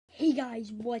Hey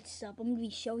guys, what's up? I'm going to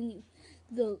be showing you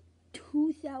the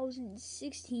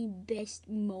 2016 best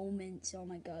moments. Oh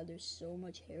my god, there's so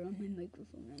much hair on my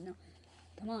microphone right now.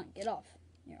 Come on, get off.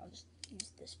 Here, I'll just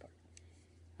use this part.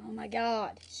 Oh my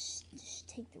god. Just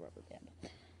take the rubber band.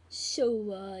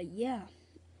 So, yeah.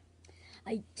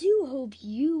 I do hope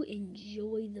you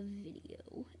enjoy the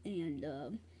video.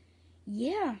 And,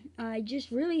 yeah, I just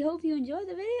really hope you enjoy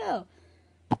the video.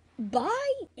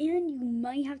 Bye, and you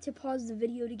might have to pause the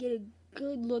video to get a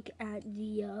good look at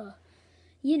the,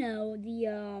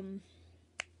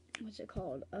 what's it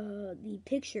called? The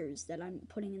pictures that I'm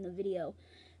putting in the video.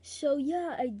 So,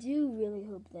 yeah, I do really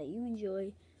hope that you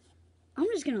enjoy. I'm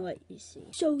just gonna let you see.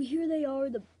 So, here they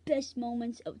are, the best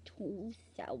moments of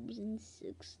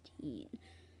 2016.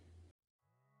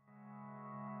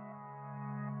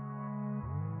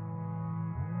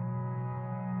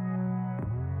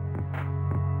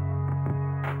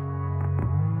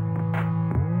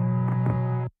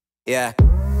 Yeah,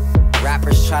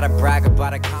 rappers try to brag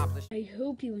about accomplishments. I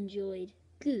hope you enjoyed.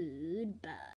 Goodbye.